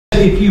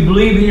if you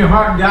believe in your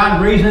heart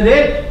God raised the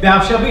dead,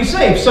 thou shalt be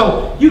saved.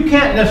 So you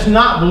can't just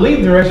not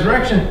believe the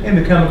resurrection and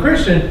become a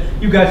Christian.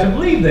 You've got to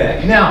believe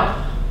that.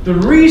 Now, the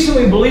reason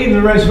we believe in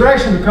the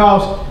resurrection is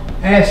because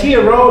as he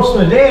arose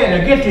from the dead,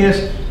 now get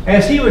this,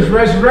 as he was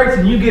resurrected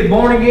and you get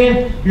born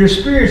again, your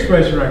spirit's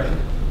resurrected.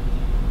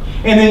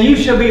 And then you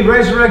shall be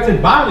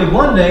resurrected bodily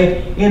one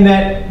day in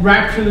that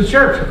rapture of the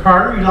church.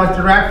 Carter, you like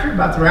the rapture?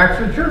 About the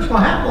rapture of the church? It's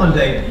going to happen one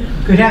day.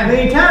 Could happen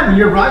any time, and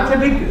you're right to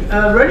be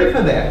ready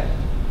for that.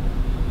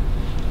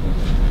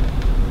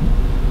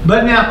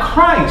 But now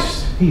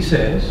Christ, he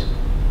says,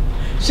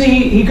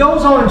 see, he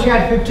goes on in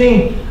chapter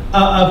 15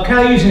 of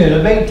kind of using a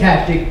debate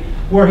tactic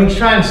where he's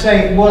trying to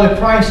say, well, if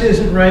Christ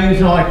isn't raised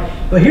and all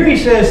that. But here he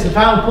says, the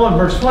final point,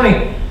 verse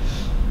 20,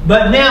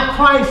 but now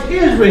Christ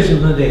is risen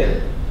from the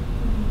dead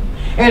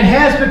and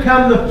has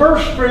become the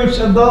first fruits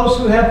of those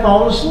who have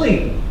fallen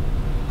asleep,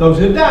 those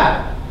who have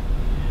died.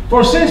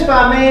 For since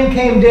by man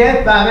came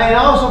death, by man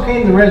also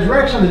came the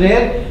resurrection of the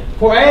dead.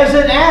 For as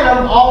in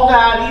Adam all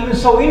died, even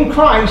so in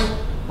Christ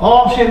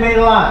all shall be made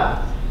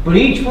alive. But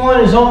each one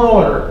in his own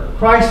order.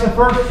 Christ the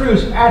first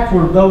fruits,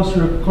 afterward those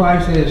who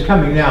Christ is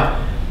coming. Now,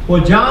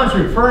 what John's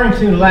referring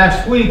to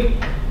last week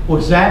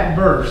was that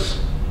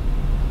verse.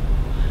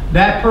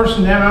 That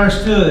person never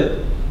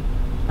understood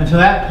until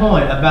that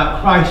point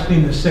about Christ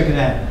being the second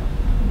Adam.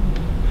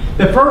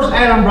 The first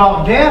Adam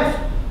brought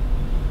death.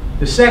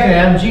 The second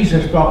Adam,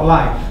 Jesus, brought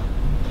life.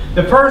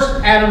 The first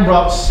Adam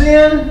brought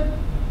sin.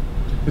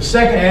 The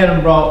second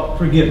Adam brought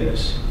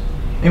forgiveness.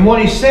 And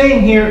what he's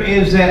saying here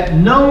is that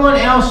no one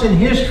else in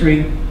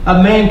history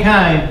of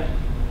mankind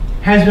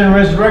has been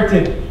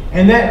resurrected.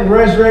 And that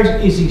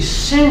resurrection is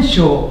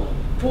essential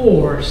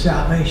for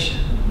salvation.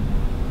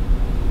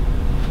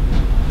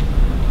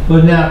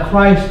 But now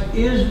Christ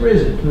is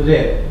risen from the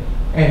dead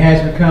and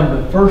has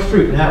become the first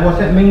fruit. Now what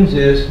that means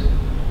is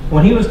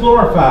when he was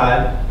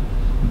glorified,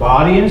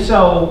 body and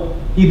soul,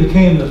 he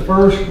became the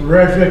first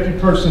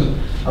resurrected person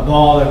of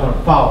all that are going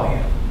to follow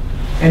him.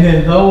 And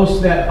then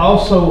those that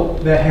also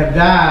that have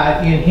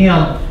died in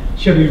him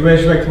shall be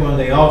resurrected one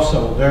day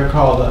also. They're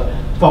called the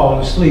fallen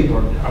asleep,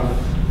 or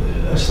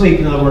asleep,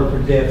 in other words,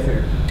 for death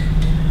there.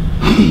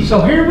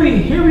 So here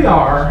we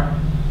are,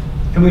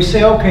 and we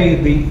say, okay,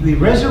 the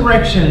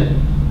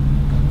resurrection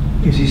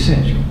is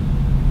essential.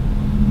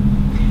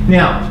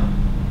 Now,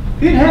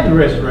 if you didn't have the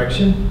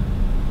resurrection,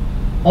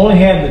 only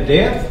had the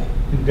death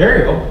and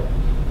burial,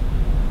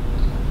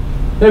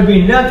 there'd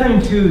be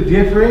nothing to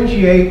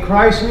differentiate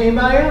Christ from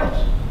anybody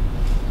else.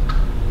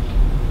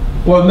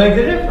 What would make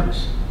the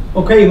difference?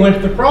 Okay, he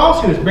went to the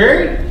cross, he was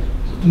buried.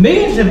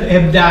 Millions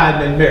have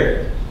died and been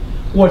buried.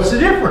 What's the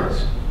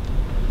difference?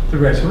 The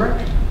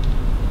resurrection.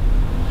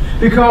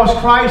 Because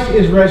Christ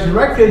is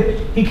resurrected,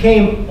 he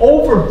came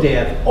over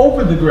death,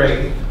 over the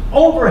grave,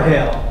 over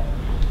hell,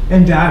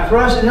 and died for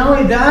us. And not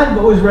only died,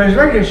 but was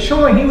resurrected,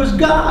 showing he was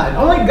God.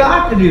 Only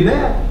God could do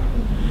that.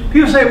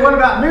 People say, what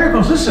about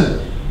miracles?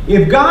 Listen,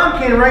 if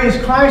God can raise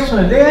Christ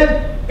from the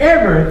dead,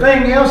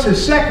 everything else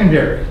is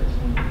secondary.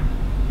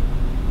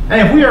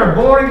 And if we are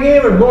born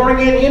again, we're born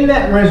again in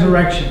that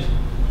resurrection.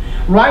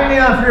 Right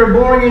now, if you're a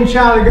born again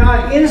child of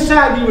God,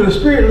 inside you where the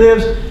Spirit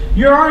lives,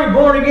 you're already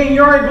born again,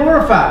 you're already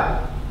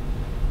glorified.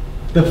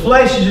 The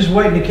flesh is just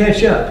waiting to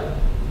catch up.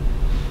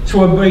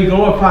 So it'll be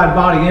glorified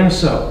body and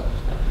soul.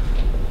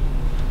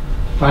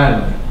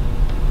 Finally,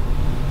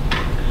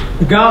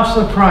 the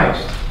gospel of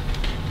Christ.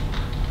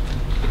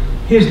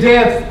 His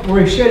death,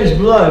 where he shed his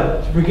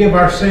blood to forgive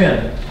our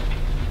sin.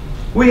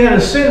 We had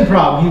a sin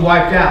problem he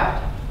wiped out.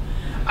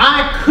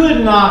 I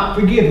could not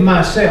forgive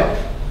myself.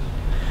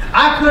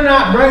 I could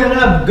not bring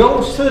enough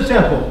goats to the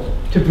temple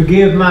to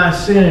forgive my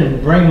sin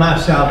and bring my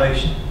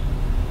salvation.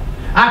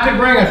 I could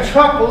bring a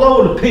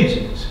truckload of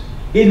pigeons.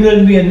 It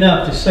wouldn't be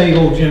enough to save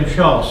old Jim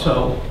Shaw's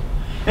soul.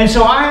 And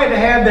so I had to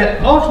have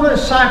that ultimate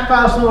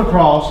sacrifice on the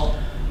cross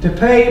to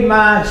pay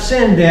my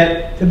sin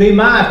debt, to be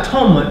my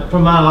atonement for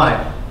my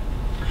life.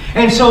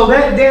 And so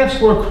that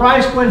death's where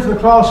Christ went to the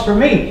cross for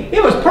me.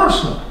 It was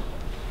personal.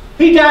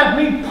 He died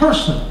for me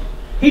personally.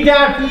 He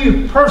died for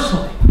you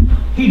personally.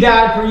 He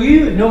died for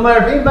you. No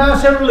matter if anybody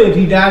else ever lived,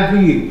 he died for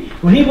you.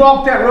 When he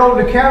walked that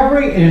road to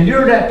Calvary and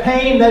endured that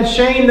pain, that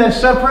shame, that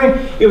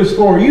suffering, it was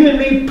for you and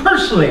me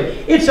personally.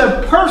 It's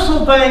a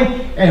personal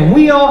thing, and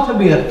we ought to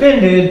be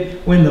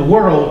offended when the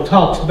world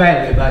talks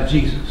badly about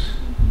Jesus.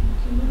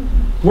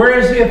 Where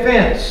is the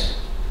offense?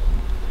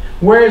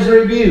 Where is the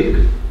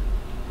rebuke?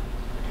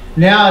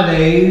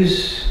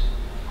 Nowadays,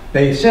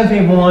 they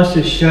simply want us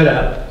to shut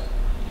up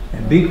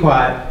and be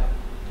quiet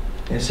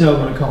and sit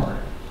over in a corner.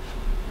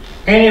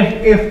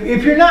 And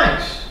if you're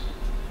nice,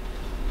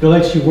 they'll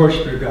let you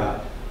worship your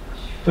God,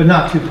 but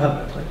not too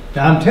publicly.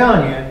 Now I'm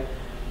telling you,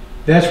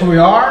 that's where we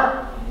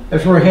are,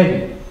 that's where we're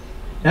heading.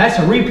 Now, that's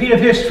a repeat of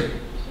history.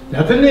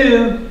 Nothing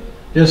new,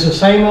 just the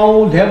same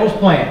old devil's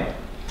plan.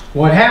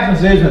 What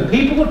happens is when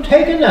people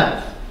take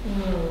enough,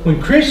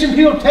 when Christian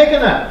people take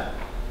enough,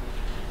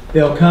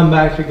 they'll come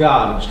back to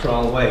God in a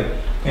strong way.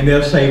 And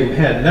they'll say, we've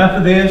had enough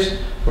of this,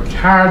 we're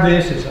tired of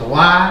this, it's a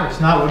lie, it's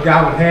not what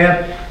God would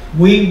have.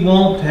 We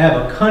want to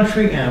have a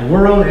country and a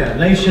world and a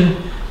nation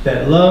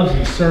that loves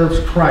and serves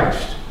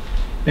Christ.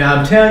 Now,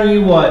 I'm telling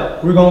you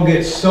what, we're going to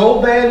get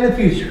so bad in the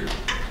future.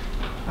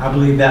 I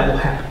believe that will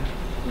happen.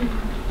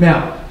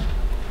 Now,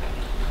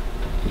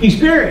 he's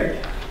buried.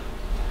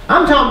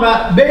 I'm talking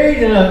about buried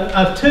in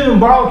a tomb,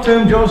 borrowed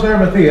tomb. Joseph of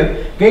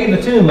Arimathea gave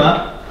the tomb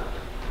up,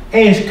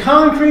 and it's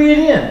concreted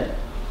in.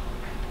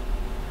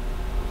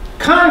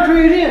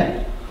 Concreted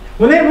in.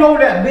 When they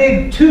rolled that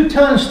big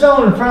 2-ton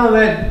stone in front of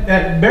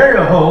that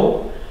burial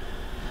hole,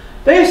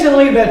 they used to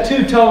leave that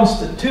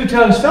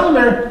 2-ton stone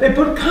there. They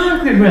put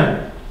concrete around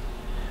it,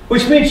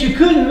 which means you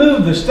couldn't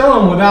move the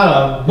stone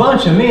without a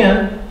bunch of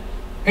men.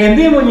 And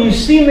then when you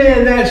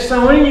cemented that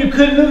stone in, you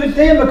couldn't move it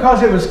then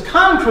because it was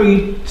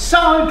concrete,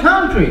 solid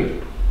concrete.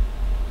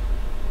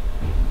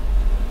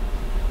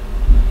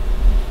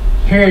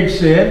 Herod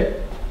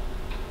said,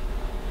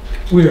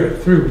 "We are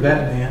through with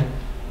that man."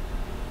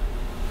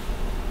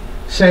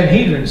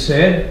 Sanhedrin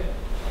said,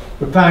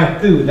 "We're finally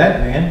through with that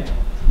man."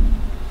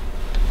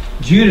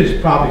 Judas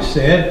probably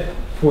said,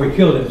 before he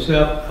killed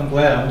himself, "I'm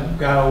glad I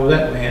got over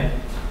that man."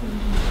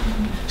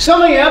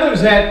 Some of the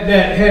others that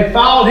had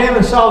followed him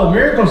and saw the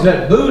miracles,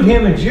 that booed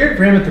him and jeered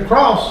for him at the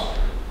cross,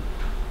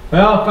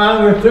 well,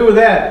 finally we're through with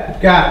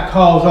that guy that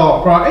caused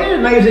all problems. Isn't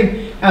it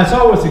amazing how it's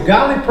always the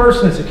godly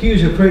person that's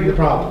accused of creating the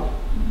problem?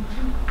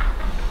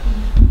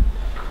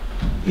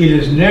 It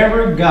is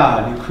never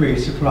God who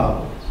creates the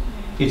problem.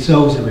 It's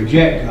those that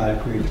reject God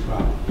who create the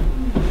problem.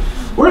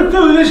 We're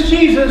through this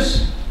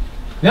Jesus.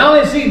 Not only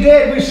is he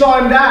dead, we saw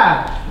him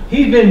die.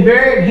 He's been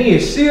buried, and he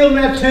is sealed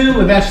in that tomb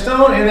with that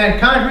stone and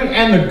that concrete,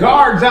 and the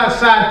guards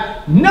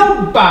outside.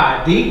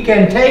 Nobody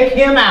can take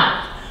him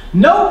out.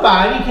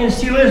 Nobody can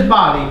steal his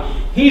body.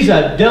 He's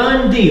a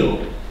done deal.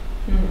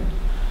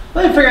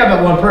 Let me figure out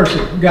about one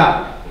person,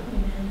 God.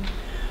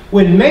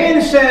 When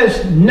man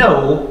says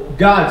no,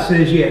 God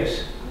says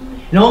yes.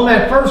 And on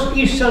that first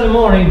Easter Sunday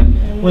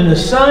morning, when the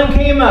sun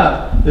came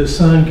up, the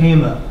sun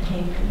came up.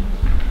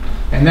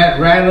 And that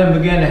rattling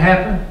began to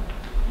happen.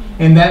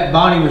 And that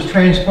body was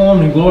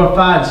transformed and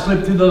glorified and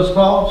slipped through those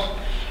claws.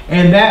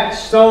 And that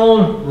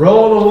stone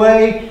rolled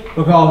away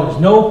because there's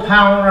no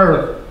power on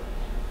earth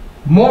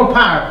more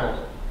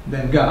powerful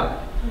than God.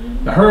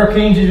 The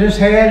hurricanes you just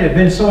had have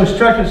been so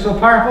destructive, so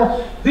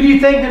powerful. Who do you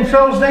think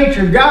controls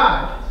nature?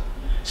 God.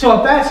 So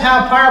if that's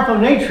how powerful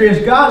nature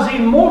is, God's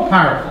even more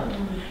powerful.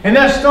 And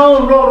that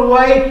stone rolled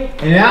away,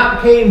 and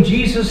out came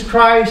Jesus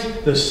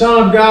Christ, the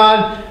Son of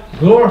God,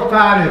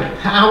 glorified in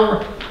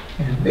power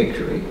and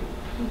victory.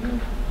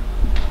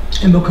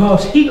 And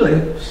because he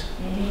lives,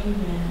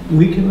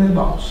 we can live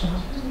also.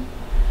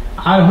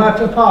 I don't have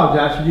to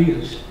apologize for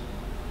Jesus.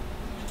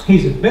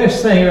 He's the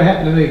best thing that ever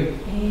happened to me.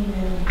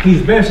 He's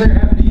the best thing that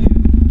ever happened to you.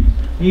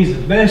 He's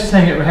the best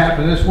thing that ever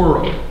happened in this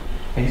world.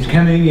 And he's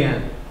coming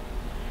again.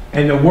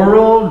 And the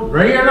world,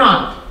 ready or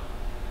not,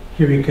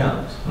 here he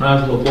comes. When I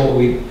was a little boy,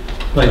 we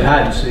played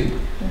hide and seek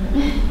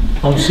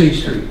on C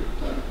Street.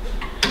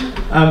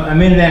 I'm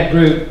in that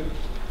group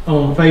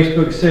on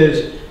Facebook that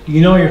says,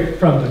 "You know you're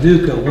from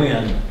Paducah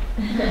when?"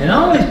 And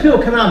all these people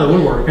come out of the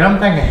woodwork, and I'm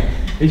thinking,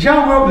 did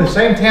y'all grow up in the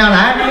same town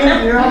I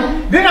did? You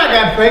know? Then I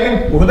got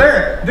thinking, well,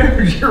 they're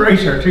a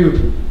generation or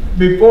two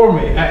before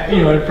me,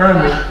 in front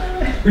of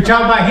me. We're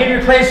talking about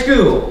Henry Clay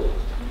School,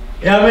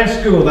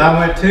 elementary school that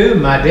I went to.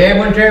 My dad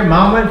went there,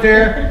 mom went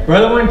there,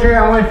 brother went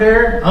there, I went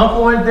there,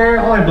 uncle went there,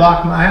 only a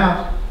block from my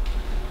house.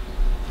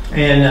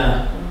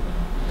 And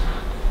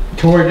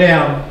tore it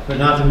down, but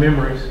not the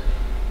memories.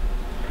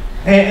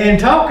 And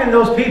talking to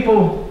those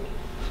people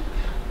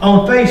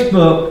on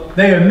Facebook,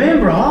 they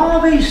remember all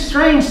these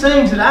strange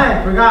things that I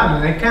had forgotten.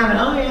 And they kind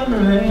of, oh yeah, I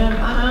remember that,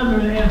 I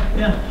remember that,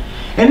 yeah.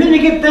 And then they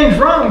get things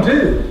wrong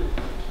too,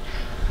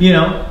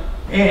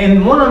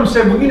 And one of them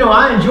said, well,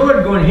 I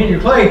enjoyed going to Henry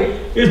Clay.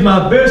 It was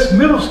my best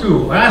middle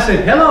school. And I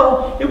said,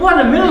 hello, it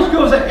wasn't a middle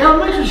school, it was an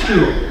elementary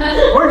school.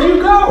 Where'd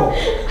you go?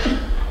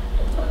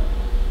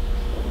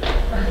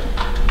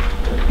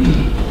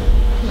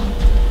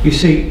 You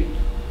see,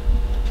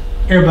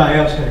 everybody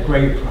else had a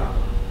grave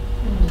problem,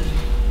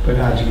 but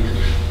not Jesus.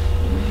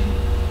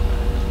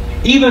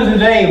 Even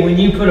today, when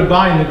you put a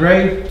body in the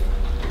grave,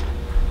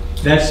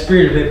 that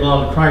spirit, if they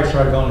belong to Christ,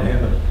 are going to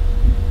heaven.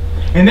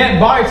 And that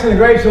body that's in the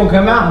grave is going to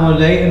come out one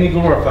day and be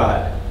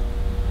glorified.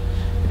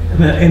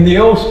 And the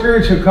old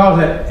spirits would call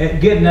that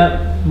getting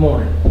up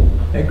morning,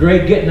 that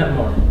great getting up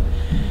morning.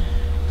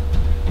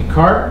 And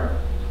Carter,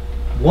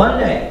 one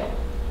day,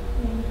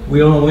 we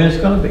don't know when it's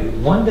going to be,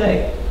 one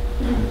day,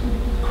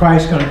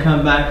 Christ's going to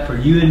come back for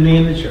you and me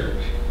in the church.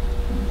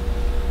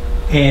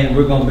 And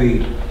we're going to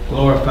be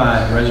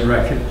glorified and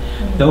resurrected.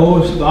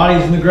 Those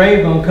bodies in the grave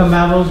are going to come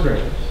out of those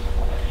graves.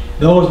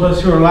 Those of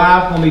us who are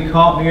alive are going to be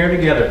caught in the air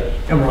together.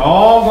 And we're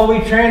all going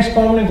to be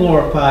transformed and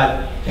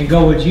glorified and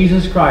go with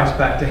Jesus Christ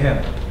back to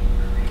heaven.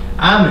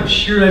 I'm as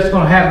sure that's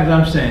going to happen as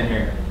I'm standing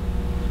here.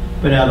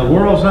 But now the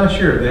world's not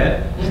sure of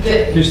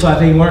that. Just like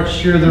they weren't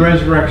sure of the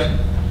resurrection.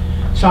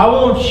 So I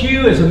want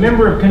you as a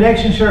member of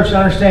Connection Church to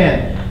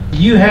understand,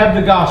 you have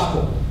the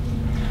gospel.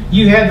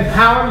 You have the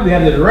power, you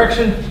have the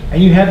direction,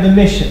 and you have the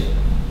mission.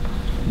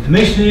 The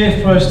mission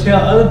is for us to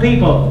tell other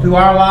people through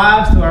our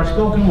lives, through our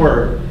spoken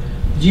word,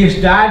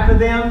 Jesus died for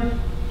them,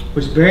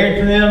 was buried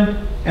for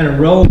them, and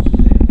arose for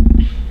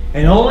them.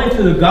 And only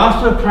through the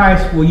gospel of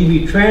Christ will you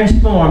be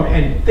transformed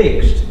and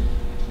fixed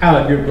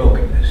out of your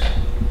brokenness.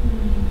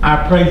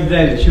 I pray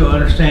today that you'll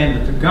understand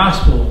that the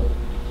gospel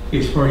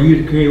is for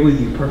you to carry with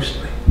you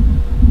personally.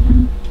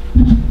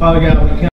 Father God, we come